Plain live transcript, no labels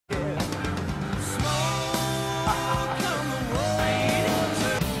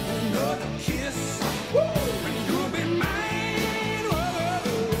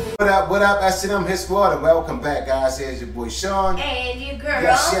What up, S&M Hit Squad? Welcome back, guys. Here's your boy Sean. And your girl.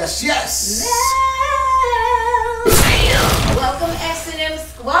 Yes. Welcome, S&M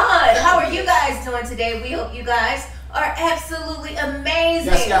Squad. How are you guys doing today? We hope you guys are absolutely amazing.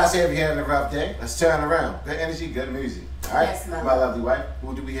 Yes, guys, here we having a rough day. Let's turn around. Good energy, good music. All right, yes, my lovely wife.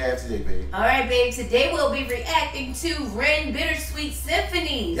 Who do we have today, baby? All right, babe. Today we'll be reacting to Ren Bittersweet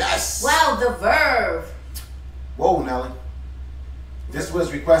Symphony. Yes. Wow, the Verve. Whoa, Nelly. This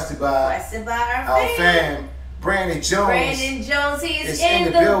was requested by our fan, Brandon Jones. Brandon Jones, he is in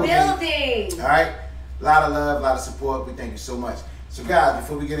the building. All right, a lot of love, a lot of support. We thank you so much. So, guys,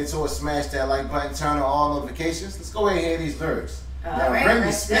 before we get into it, smash that like button, turn on all notifications. Let's go ahead and hear these lyrics. All right,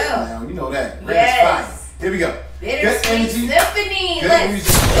 let's go. Now, you know that. Yes. Fine. Here we go. Bittersweet Symphony. Good Let's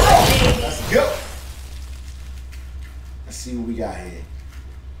music. go, baby. Let's go. Let's see what we got here.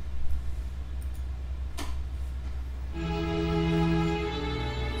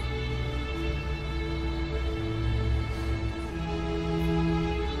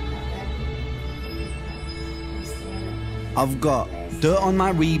 I've got dirt on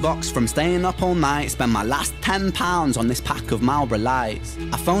my Reeboks from staying up all night. Spent my last £10 on this pack of Marlboro Lights.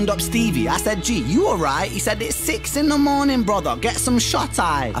 I phoned up Stevie, I said, G, you alright? He said, it's 6 in the morning, brother, get some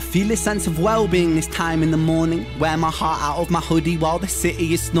shut-eye. I feel a sense of well-being this time in the morning. Wear my heart out of my hoodie while the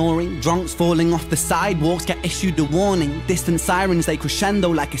city is snoring. Drunks falling off the sidewalks get issued a warning. Distant sirens, they crescendo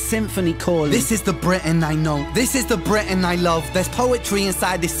like a symphony calling. This is the Britain I know, this is the Britain I love. There's poetry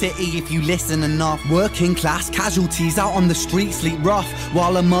inside this city if you listen enough. Working class casualties out on the street sleep rough,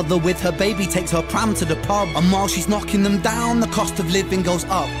 while a mother with her baby takes her pram to the pub. And while she's knocking them down, the cost of living goes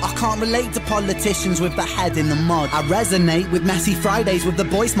up. I can't relate to politicians with their head in the mud. I resonate with messy Fridays with the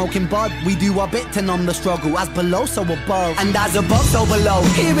boy smoking bud. We do our bit to numb the struggle, as below so above, and as above so below.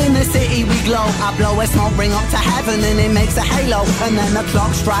 Here in the city we glow. I blow a smoke ring up to heaven and it makes a halo. And then the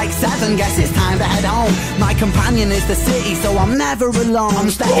clock strikes 7, guess it's time to head home. My companion is the city, so I'm never alone. I'm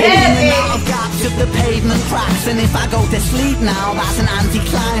stepping in and out of gaps of the pavement cracks, and if I go to sleep now, that's an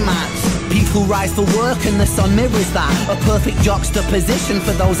anticlimax. People rise for work and the sun mirrors that. A perfect juxtaposition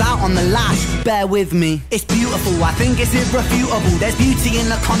for those out on the lash. Bear with me, it's beautiful, I think it's irrefutable. There's beauty in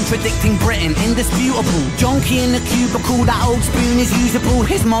the contradicting Britain, indisputable. Junkie in the cubicle, that old spoon is usable.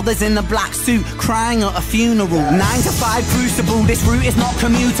 His mother's in a black suit, crying at a funeral. 9 to 5 crucible, this route is not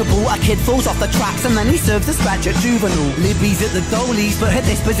commutable. A kid falls off the tracks and then he serves a scratch at juvenile. Libby's at the Dolies, but her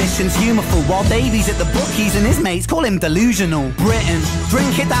disposition's humorful, while Davy's at the bookies and his mates call him delusional. Britain,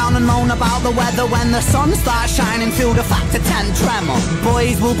 drink it down and moan about the weather when the sun starts shining. Feel the factor 10 tremor.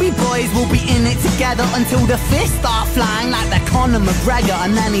 Boys, we'll be in it together until the fists start flying like they're Conor McGregor,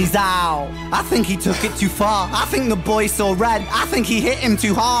 and then he's out. I think he took it too far. I think the boy saw red. I think he hit him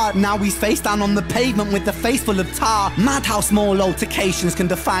too hard. Now he's face down on the pavement with the face full of tar. Mad how small altercations can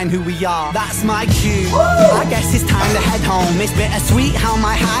define who we are. That's my cue. I guess it's time to head home. It's bittersweet how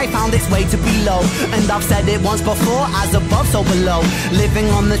my high found its way to below. And I've said it once before, as above so below. Living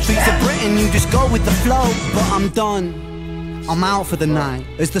on the streets of Britain, you just go with the flow. But I'm done, I'm out for the night.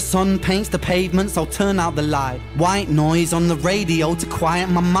 As the sun paints the pavements, I'll turn out the light. White noise on the radio to quiet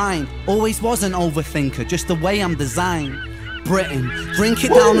my mind. Always was an overthinker, just the way I'm designed. Britain, drink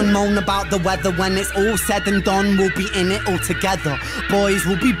it down and moan about the weather. When it's all said and done, we'll be in it all together. Boys,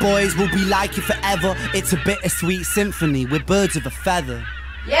 we'll be like you forever. It's a bittersweet symphony, we're birds of a feather.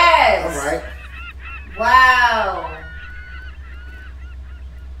 Yes. All right. Wow.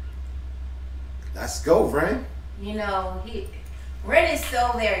 Let's go, Ren. You know, Ren is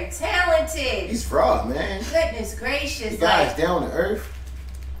so very talented. He's raw, man. Goodness gracious. The guy's down to earth.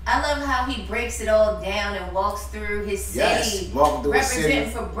 I love how he breaks it all down and walks through his city. Yes, walking through representing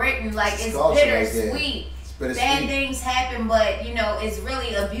his city. for Britain like it's bittersweet. Right, bad things happen, but you know, it's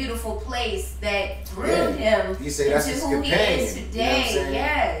really a beautiful place that grew him you say that's into his who he is today. You know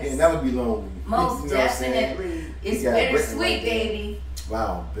yes. He'll never be lonely. Most definitely. It's bittersweet, baby.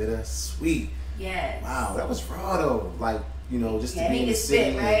 Wow, bittersweet. Yes. Wow, that was raw though. Like, you know, just to be in the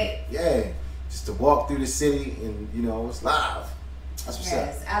city. Spit, right? Yeah. Just to walk through the city and, you know, it's live. That's what's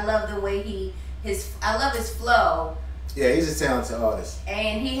up. I love the way I love his flow. Yeah, he's a talented artist.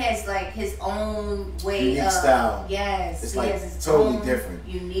 And he has like his own way unique style. Yes. It's he like has his totally own different.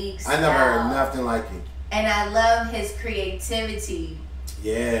 Unique style. I never heard nothing like it. And I love his creativity.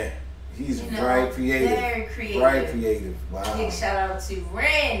 Yeah. He's very creative. Very creative. Very creative. Wow. Big shout out to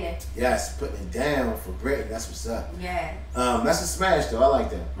Ren. Yes, putting it down for Britain. That's what's up. Yeah. That's a smash though. I like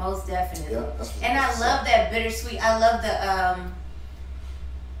that. Most definitely. Yep, and I love that bittersweet. I love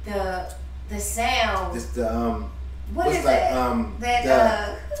the sound. Just the What what's is like,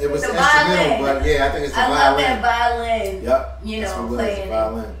 that? It was the instrumental, violin. but yeah, I think it's the I violin. love that violin. Yep. You That's know, what it was, playing the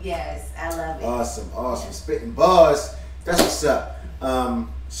violin. Yes, I love it. Awesome. Yeah. Spitting bars. That's what's up.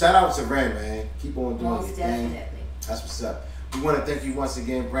 Shout out to Ren, man. Keep on doing Most your definitely. thing. That's what's up. We want to thank you once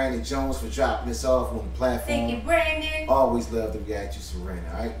again, Brandon Jones, for dropping this off on the platform. Thank you, Brandon. Always love to react to some Ren,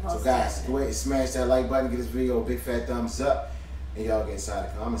 all right? Most So guys, definitely. go ahead and smash that like button, give this video a big fat thumbs up, and y'all get inside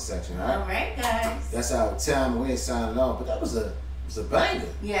the comment section, all right? All right, guys. That's our time. We ain't signing off, but that was a banger.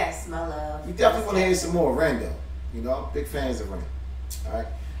 Yes, my love. We definitely want to hear some more Ren, though. You know, big fans of Ren. All right?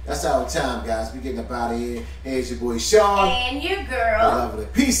 That's our time, guys. We getting up out of here. Here's your boy Sean. And your I girl. love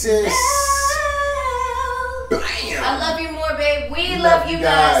it. Pieces. Bam. I love you more, babe. We love you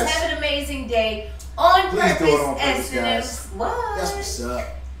guys. Have an amazing day. On Please do it on purpose, purpose, guys. S&M Squad. That's what's up.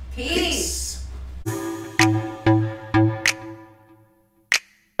 Peace.